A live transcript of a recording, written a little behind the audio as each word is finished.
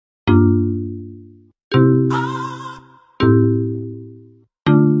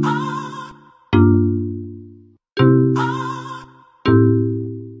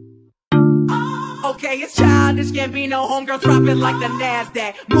can't be no homegirl, drop it like the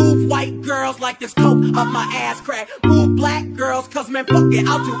NASDAQ. Move white girls like this coke up my ass crack. Move black girls, cause man, fuck it,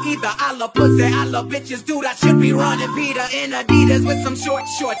 I'll do either. I love pussy, I love bitches, dude, I should be running Peter in Adidas with some short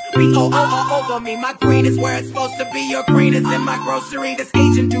shorts. B-O-O all over me, my green is where it's supposed to be. Your green is in my grocery. This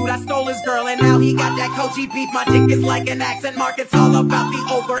Asian dude, I stole his girl, and now he got that Koji beef. My dick is like an accent mark, it's all about the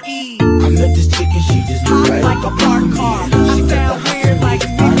over-E. I met this chick and she just looked right like a parked car. I sound weird like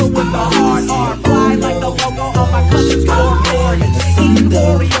people with a hard R. Fly like the logo on my cousin's scoreboard. Eating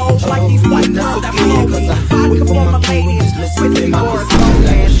Oreos like these white girls that blow me. Vodka for my ladies, whiskey for a slow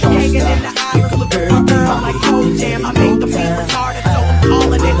man. Hanging in the aisles looking for a girl like Toe Jam. I make the beat retarded, so I'm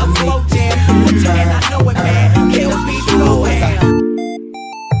calling it a slow jam. Put your hand, I know it, man. Kill me, go ham.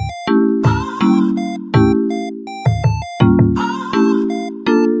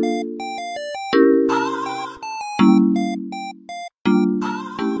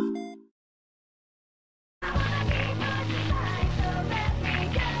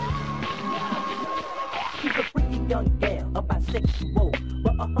 She's a freaky young gal, about sexual,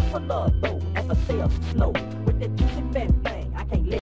 but a hustler though.